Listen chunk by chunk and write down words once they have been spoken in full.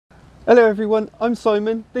Hello everyone, I'm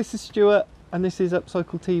Simon, this is Stuart, and this is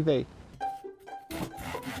Upcycled TV.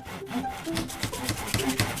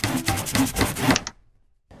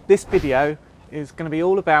 This video is going to be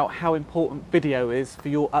all about how important video is for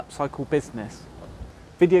your upcycle business.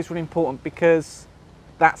 Video is really important because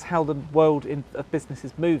that's how the world of business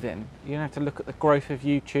is moving. You have to look at the growth of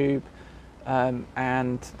YouTube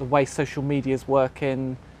and the way social media is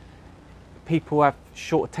working. People have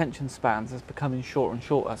short attention spans, it's becoming shorter and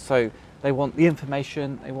shorter, so they want the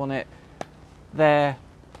information, they want it there.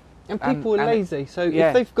 And people are lazy, so yeah,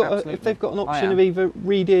 if they've got an option of either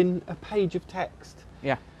reading a page of text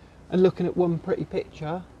and looking at one pretty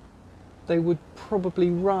picture, they would probably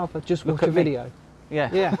rather just watch a video.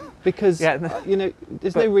 Yeah, because you know,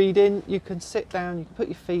 there's no reading. You can sit down, you can put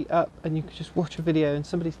your feet up, and you can just watch a video, and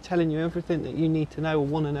somebody's telling you everything that you need to know or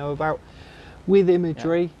want to know about, with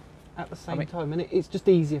imagery at the same time, and it's just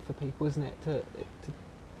easier for people, isn't it? To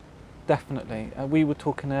Definitely. We were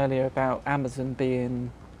talking earlier about Amazon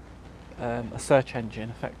being a search engine,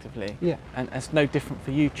 effectively. Yeah. And it's no different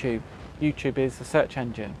for YouTube. YouTube is a search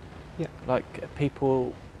engine. Yeah. Like,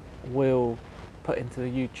 people will put into the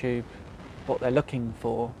YouTube what they're looking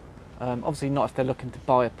for. Obviously not if they're looking to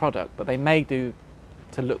buy a product, but they may do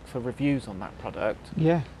to look for reviews on that product.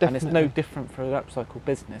 Yeah, definitely. And it's no different for an upcycle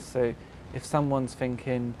business. So if someone's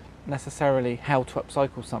thinking necessarily how to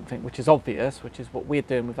upcycle something, which is obvious, which is what we're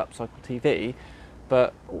doing with Upcycled TV,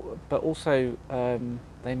 but also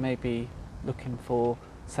they may be looking for,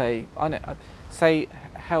 say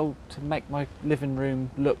how to make my living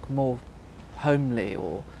room look more homely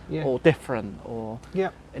or different, or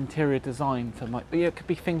interior design for my, it could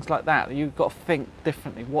be things like that. You've got to think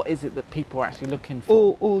differently. What is it that people are actually looking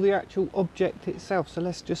for? Or the actual object itself. So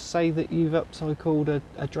let's just say that you've upcycled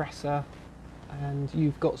a dresser, and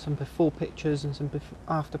you've got some before pictures and some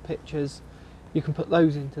after pictures. You can put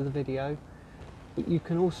those into the video, but you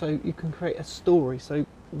can also create a story. So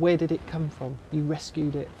where did it come from? You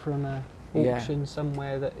rescued it from a auction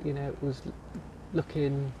somewhere that, you know, it was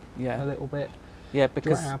looking a little bit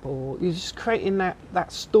drab, or you're just creating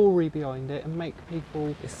that story behind it and make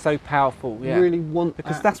people, it's so powerful, really want,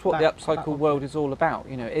 because that's what the upcycle world is all about.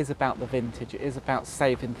 You know, it is about the vintage, it is about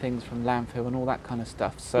saving things from landfill and all that kind of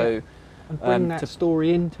stuff. So and bring that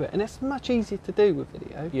story into it, and it's much easier to do with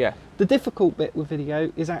video. Yeah. The difficult bit with video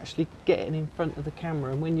is actually getting in front of the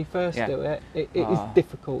camera, and when you first do it, it is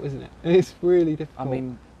difficult, isn't it? It's really difficult. I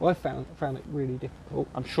mean, I found it really difficult.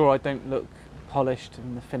 I'm sure I don't look polished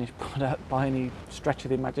in the finished product by any stretch of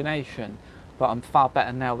the imagination, but I'm far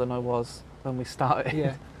better now than I was when we started.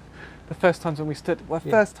 Yeah. The first times when we stood,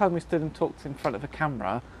 first time we stood and talked in front of a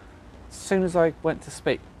camera, as soon as I went to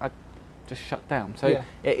speak, I just shut down. So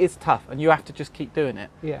it is tough, and you have to just keep doing it.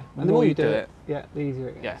 Yeah, and the more you do it, the easier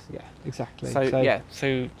it gets. Yeah, exactly.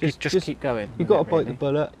 So just keep going. You've got to bite the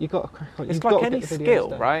bullet. You've got to crack on. It's like any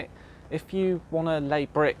skill, right? If you want to lay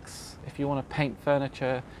bricks, if you want to paint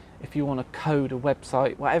furniture, if you want to code a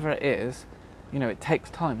website, whatever it is, you know, it takes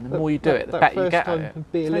time, and the more you do it, the better you get at it. That first time can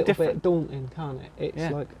be a little bit daunting, can't it?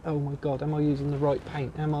 It's like, oh my God, am I using the right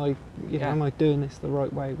paint? Am I, am I doing this the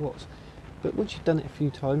right way? But once you've done it a few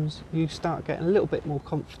times, you start getting a little bit more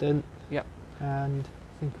confident. Yep. And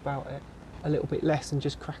think about it a little bit less and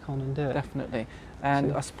just crack on and do it. Definitely.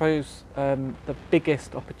 And I suppose the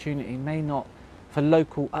biggest opportunity may not, for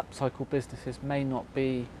local upcycle businesses, may not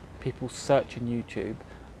be people searching YouTube,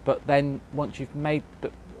 but then once you've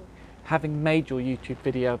having made your YouTube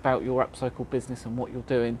video about your upcycle business and what you're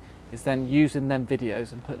doing, is then using them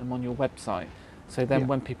videos and putting them on your website. So then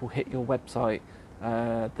when people hit your website,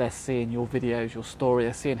 they're seeing your videos, your story,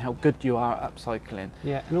 they're seeing how good you are at upcycling.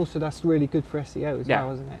 Yeah, and also that's really good for SEO as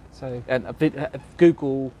well, isn't it? So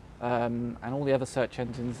Google and all the other search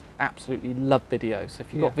engines absolutely love videos. So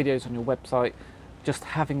if you've got videos on your website, just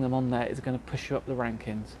having them on there is going to push you up the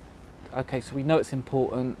rankings. Okay, so we know it's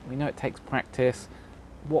important, we know it takes practice.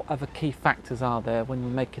 What other key factors are there when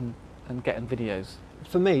you're making and getting videos?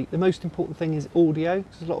 For me, the most important thing is audio,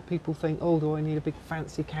 because a lot of people think, oh, do I need a big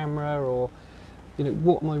fancy camera, or, you know,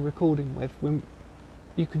 what am I recording with? When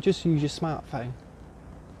you can just use your smartphone.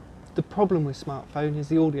 The problem with smartphone is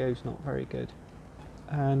the audio is not very good,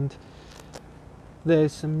 and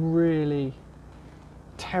there's some really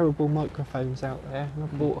terrible microphones out there, and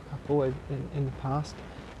I've bought a couple in the past.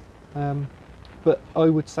 But I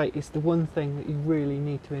would say it's the one thing that you really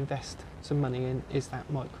need to invest some money in, is that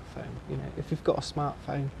microphone. You know, if you've got a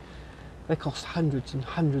smartphone, they cost hundreds and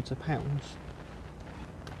hundreds of pounds.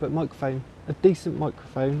 But microphone, a decent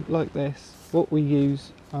microphone like this, what we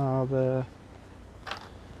use are the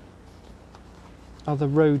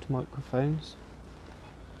Rode microphones.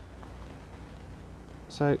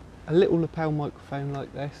 So a little lapel microphone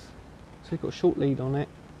like this, so you've got a short lead on it,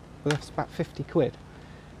 but that's about 50 quid,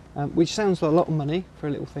 which sounds like a lot of money for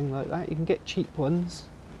a little thing like that. You can get cheap ones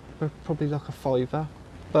for probably like a £5,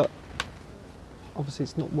 but obviously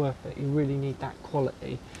it's not worth it. You really need that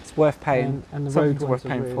quality. It's worth paying, and the something's Rode worth ones are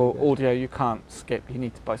paying really for. good. Audio you can't skip, you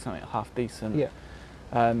need to buy something half decent.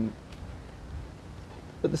 Yeah.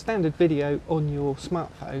 But the standard video on your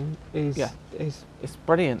smartphone is It's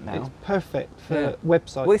brilliant now. it's perfect for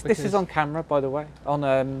websites. Well, this is on camera, by the way,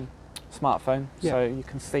 on smartphone, Yeah. so you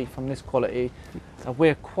can see from this quality.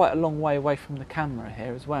 We're quite a long way away from the camera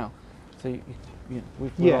here as well. So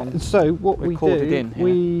we're on, so what we recorded do, in here.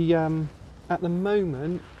 we at the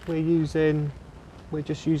moment we're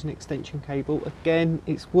just using extension cable. Again,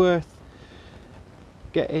 it's worth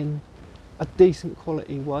getting a decent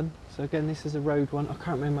quality one. So again, this is a Rode one. I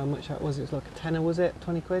can't remember how much that was. It's like a tenner, was it?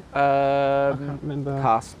 20 quid? I can't remember.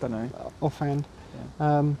 Cast, don't know. Offhand.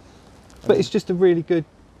 Yeah. But it's just a really good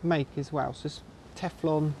make as well. So it's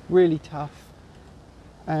Teflon, really tough.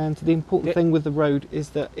 And the important thing with the Rode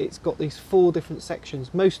is that it's got these 4 different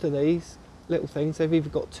sections. Most of these little things, they've either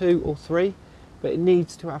got 2 or 3, but it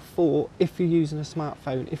needs to have 4 if you're using a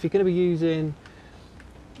smartphone. If you're going to be using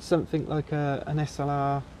something like an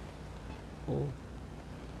SLR or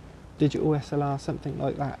digital SLR, something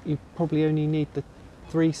like that, you probably only need the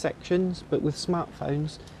 3 sections. But with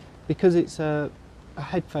smartphones, because it's a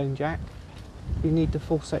headphone jack, you need the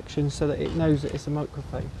 4 sections so that it knows that it's a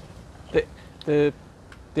microphone.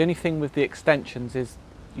 The only thing with the extensions is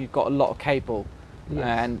you've got a lot of cable,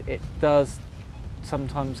 and it does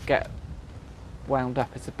sometimes get wound up.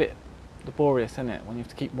 It's a bit laborious, isn't it, when you have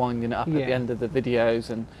to keep winding it up at the end of the videos,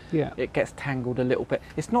 and it gets tangled a little bit.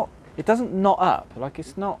 It doesn't knot up, like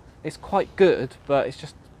it's quite good, but it's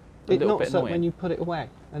just a little bit annoying. It knots up when you put it away,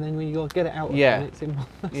 and then when you got to get it out again, it's in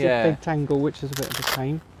a big tangle, which is a bit of a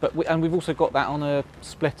pain. But we've also got that on a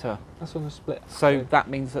splitter. That's on a split. So that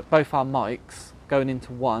means that both our mics going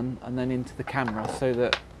into one and then into the camera, so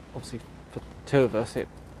that obviously for 2 of us you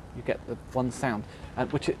get the one sound.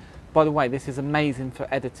 And by the way, this is amazing for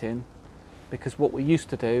editing, because what we used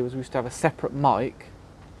to do was we used to have a separate mic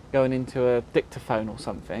going into a dictaphone or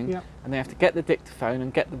something, and they have to get the dictaphone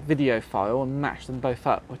and get the video file and match them both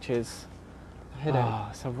up, which is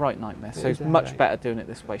it's a right nightmare. So it's much better doing it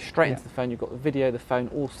this way, straight into the phone. You've got the video, the phone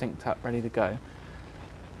all synced up, ready to go.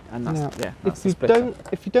 And that's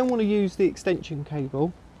if you don't want to use the extension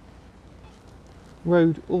cable,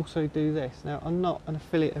 Rode also do this. Now, I'm not an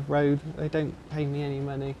affiliate of Rode, they don't pay me any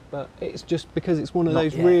money, but it's just because it's one of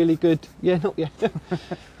those really good, not yet.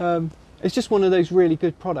 It's just one of those really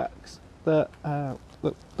good products that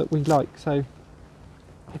that we like. So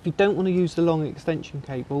if you don't want to use the long extension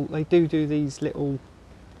cable, they do these little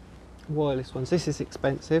wireless ones. This is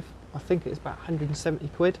expensive. I think it's about 170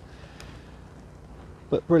 quid.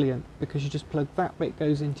 But brilliant, because you just plug that bit,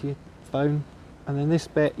 goes into your phone, and then this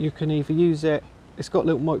bit you can either use it, it's got a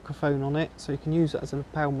little microphone on it, so you can use it as a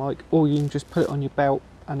lapel mic, or you can just put it on your belt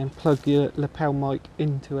and then plug your lapel mic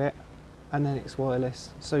into it, and then it's wireless.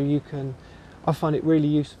 So I find it really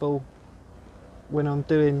useful when I'm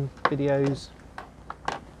doing videos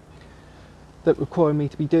that require me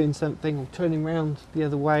to be doing something or turning around the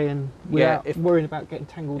other way, and without worrying about getting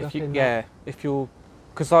tangled up in that.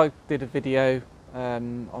 Because I did a video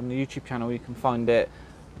on the YouTube channel, you can find it,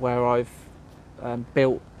 where I've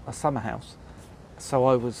built a summer house. So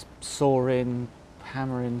I was sawing,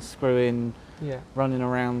 hammering, screwing, running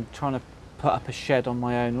around trying to put up a shed on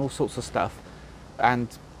my own, all sorts of stuff, and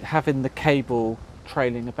having the cable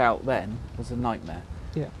trailing about then was a nightmare.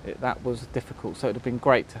 That was difficult, so it would have been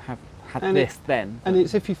great to have had this then. And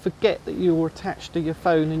it's if you forget that you're attached to your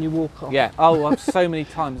phone and you walk off. I've so many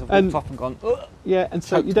times I've walked off and gone, ugh, and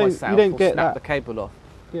so you don't get snap that. the cable off.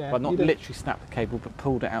 Well, not literally snap the cable, but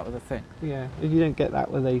pulled it out of the thing. You don't get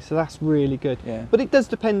that with these, so that's really good. Yeah. But it does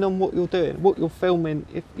depend on what you're doing, what you're filming.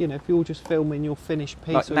 If you're just filming your finished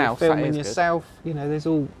piece, like or now, you're filming yourself,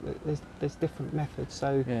 there's different methods.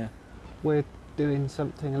 So we're doing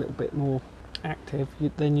something a little bit more active,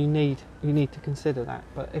 then you need to consider that.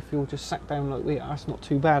 But if you're just sat down like we are, it's not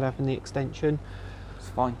too bad having the extension. It's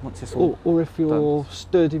fine once it's all or if you're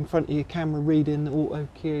stood in front of your camera reading the auto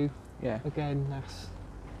cue, again that's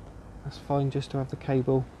fine just to have the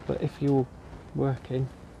cable. But if you're working,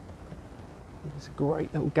 it's a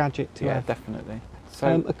great little gadget to have. Definitely.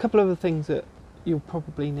 So a couple of other things that you'll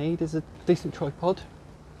probably need is a decent tripod.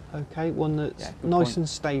 One that's nice and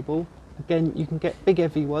stable. Again, you can get big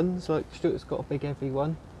heavy ones, like Stuart's got a big heavy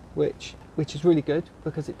one, which is really good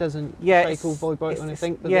because it doesn't shake or vibrate or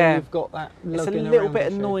anything. But then you've got that lugging around. It's a little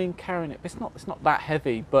bit annoying carrying it. It's not that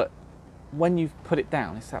heavy, but when you've put it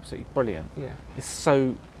down, it's absolutely brilliant. Yeah. It's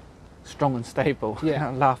so strong and stable. Yeah.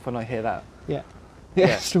 I laugh when I hear that. Yeah. Yeah.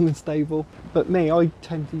 Yeah, strong and stable. But me, I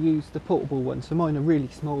tend to use the portable one, so mine are really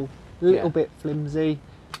small, a little bit flimsy,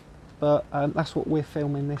 but that's what we're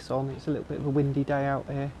filming this on. It's a little bit of a windy day out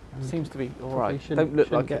here. Seems to be all probably right. Don't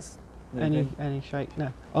look like get it's moving. any shake.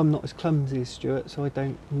 No, I'm not as clumsy as Stuart, so I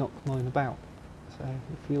don't knock mine about. So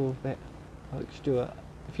if you're a bit like Stuart,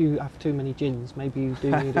 if you have too many gins, maybe you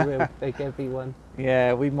do need a real big heavy one.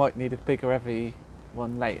 Yeah, we might need a bigger heavy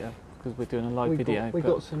one later because we're doing a live video. We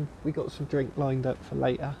got some drink lined up for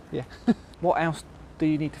later. Yeah. What else do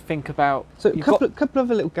you need to think about? So a couple of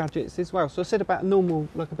other little gadgets as well. So I said about a normal,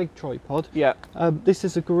 like a big tripod. Yeah. This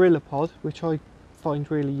is a Gorilla Pod, which I find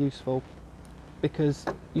really useful because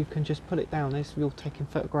you can just put it down. If you're taking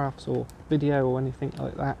photographs or video or anything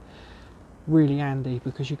like that, really handy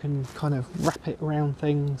because you can kind of wrap it around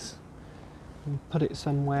things and put it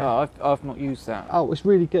somewhere. Oh, I've not used that. Oh, it's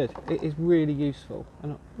really good. It is really useful,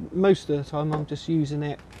 and most of the time I'm just using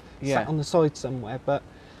it sat on the side somewhere. But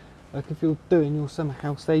like if you're doing your summer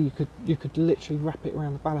house there, you could literally wrap it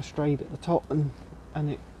around the balustrade at the top,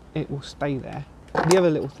 and it will stay there. The other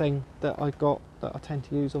little thing that I got that I tend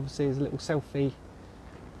to use obviously is a little selfie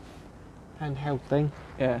handheld thing.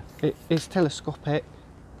 Yeah. It's telescopic,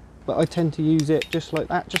 but I tend to use it just like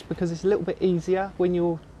that, just because it's a little bit easier when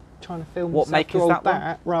you're trying to film. What make is that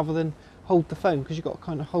one? Rather than hold the phone, because you've got to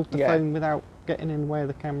kind of hold the phone without getting in the way of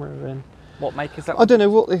the camera. And what make is that I one? don't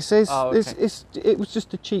know what this is. Oh, okay. It was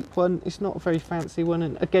just a cheap one. It's not a very fancy one.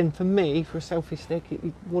 And again, for me, for a selfie stick,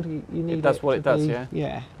 what do you need? It does what it does, be, yeah.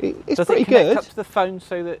 Yeah, it's does pretty it connect good. up to the phone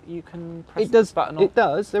so that you can press It does. the button on? It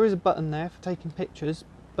does. There is a button there for taking pictures,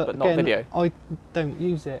 but not again, video. I don't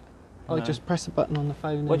use it. I No. just press a button on the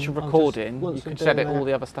phone. Once you're recording, you can edit all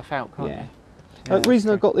the other stuff out, can't Yeah. you? The reason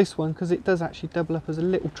I got this one, because it does actually double up as a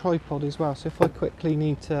little tripod as well. So if I quickly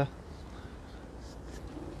need to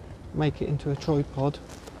make it into a tripod,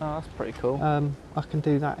 oh, that's pretty cool. I can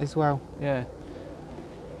do that as well. Yeah.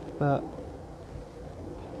 But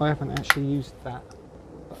I haven't actually used that,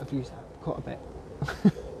 but I've used that quite a bit.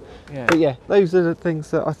 Yeah. But yeah, those are the things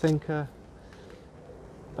that I think are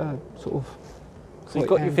sort of. So you've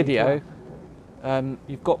got your video,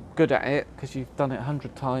 you've got good at it because you've done it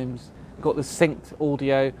 100 times. You've got the synced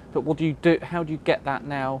audio, but what do you do? How do you get that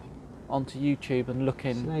now onto YouTube and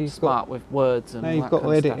looking smart with words and all that now you've got to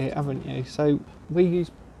kind of edit stuff? it, haven't you? So we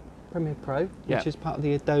use Premiere Pro, which is part of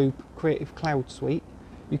the Adobe Creative Cloud suite.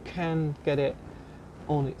 You can get it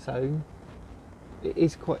on its own. It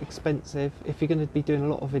is quite expensive. If you're going to be doing a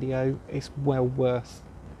lot of video, it's well worth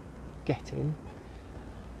getting.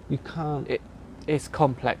 You can't. It's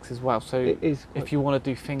complex as well. So It is. if you want to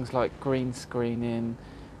do things like green screening,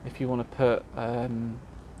 if you want to put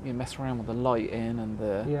mess around with the lighting and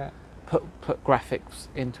the put graphics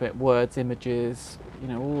into it, words, images,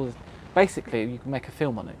 basically you can make a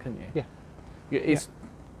film on it, couldn't you? Yeah. It's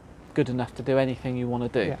good enough to do anything you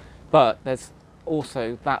want to do. Yeah. But there's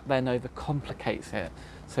also that then overcomplicates it.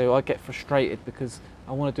 So I get frustrated because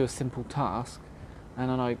I want to do a simple task, and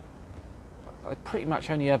then I pretty much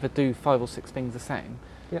only ever do 5 or 6 things the same.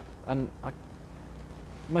 Yeah. And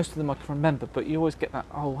most of them I can remember, but you always get that,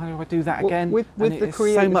 oh, how do I do that again? With and the it's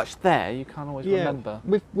so much there, you can't always remember.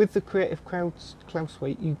 With the Creative Cloud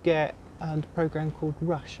suite, you get a program called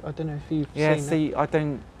Rush. I don't know if you've seen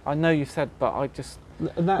that. I know you said, but I just,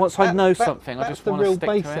 that, once I know something, I just want to stick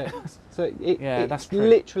basics. to it. So that's it's true.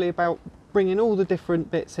 literally about bringing all the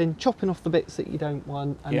different bits in, chopping off the bits that you don't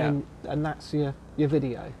want, and then that's your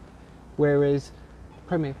video. Whereas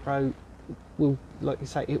Premiere Pro will, like you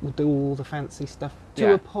say, it will do all the fancy stuff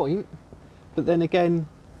to a point, but then again,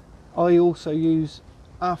 I also use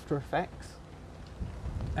After Effects,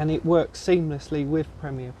 and it works seamlessly with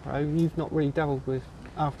Premiere Pro. You've not really dabbled with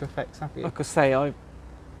After Effects, have you? Like I say,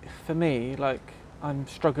 for me, I'm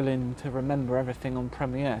struggling to remember everything on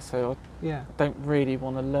Premiere, so I don't really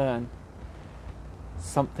want to learn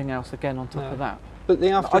something else again on top of that. But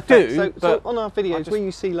the After Effects, so on our videos where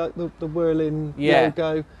you see like the whirling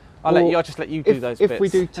logo, I'll just let you do those bits. If we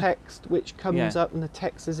do text which comes up and the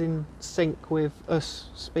text is in sync with us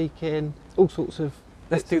speaking, all sorts of.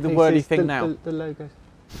 Let's do the whirly thing now. The logos.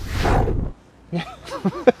 Yeah.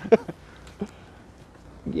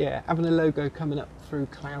 Yeah, having a logo coming up through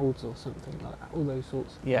clouds or something like that, all those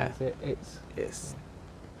sorts of things. It's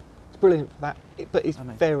brilliant for that, but it's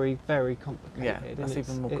very, very complicated. Yeah, that's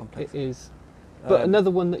even more complex. It is. But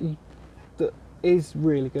another one that is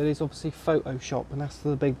really good is obviously Photoshop, and that's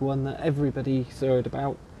the big one that everybody's heard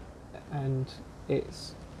about, and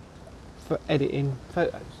it's for editing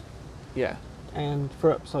photos. Yeah. And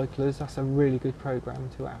for upcyclers, that's a really good program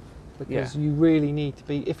to have. because you really need to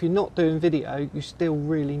be, if you're not doing video, you still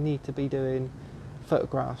really need to be doing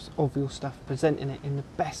photographs of your stuff, presenting it in the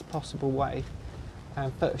best possible way,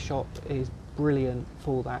 and Photoshop is brilliant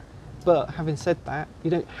for that. But having said that, you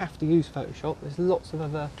don't have to use Photoshop. There's lots of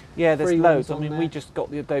other there's free loads. ones I mean, on we there. just got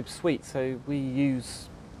the Adobe Suite, so we use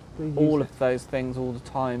all of those things all the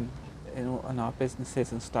time in our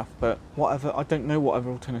businesses and stuff. But whatever, I don't know what other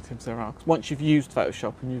alternatives there are. 'Cause once you've used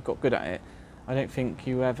Photoshop and you've got good at it, I don't think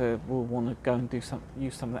you ever will want to go and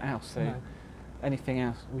use something else. So No. anything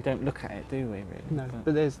else, we don't look at it, do we? Really? No,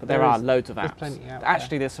 but there are loads of there's apps. plenty out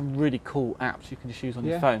Actually, there's some really cool apps you can just use on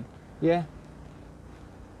your phone. Yeah.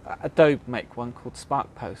 Adobe make one called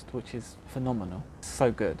Spark Post, which is phenomenal. It's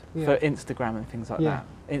so good for Instagram and things like that.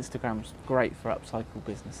 Instagram's great for upcycle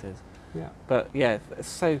businesses. Yeah. But yeah,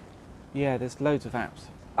 there's loads of apps.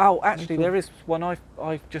 Oh, actually, there is one.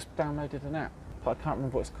 I've just downloaded an app, but I can't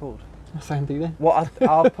remember what it's called. That's handy then.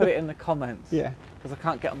 I'll put it in the comments. Yeah. Because I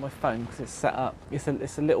can't get on my phone because it's set up. It's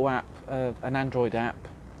a little app, an Android app.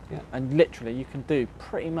 Yeah. And literally, you can do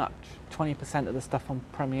pretty much 20% of the stuff on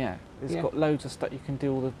Premiere. It's got loads of stuff. You can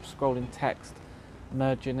do all the scrolling text,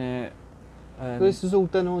 merging it. So this is all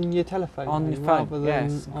done on your telephone. On your phone. Yeah,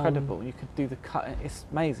 it's incredible. You could do the cutting. It's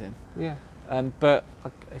amazing. Yeah. But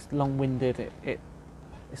it's long-winded.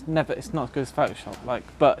 It's not as good as Photoshop.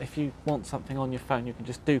 But if you want something on your phone, you can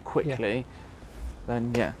just do quickly.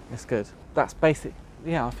 Then it's good. That's basic.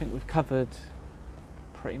 Yeah, I think we've covered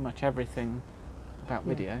pretty much everything about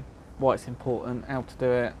video, why it's important, how to do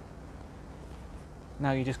it.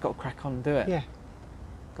 Now you just got to crack on and do it. Yeah.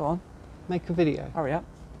 Go on. Make a video. Hurry up.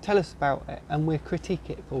 Tell us about it and we'll critique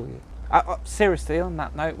it for you. Seriously, on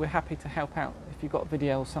that note, we're happy to help out. If you've got a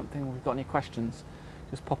video or something, or you've got any questions,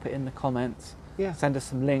 just pop it in the comments. Yeah. Send us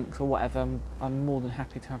some links or whatever. I'm more than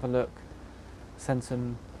happy to have a look. Send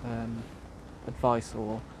some advice,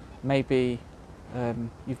 or maybe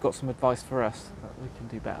you've got some advice for us that we can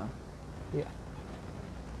do better. Yeah.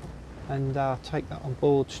 And I'll take that on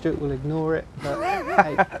board. Stuart will ignore it, but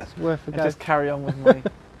hey, it's worth a go. Just carry on with my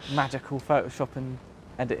magical Photoshop and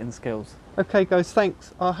editing skills. Okay guys,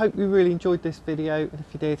 thanks. I hope you really enjoyed this video, and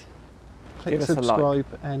if you did, click Give us a like.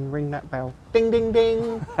 subscribe and ring that bell. Ding ding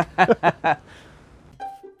ding!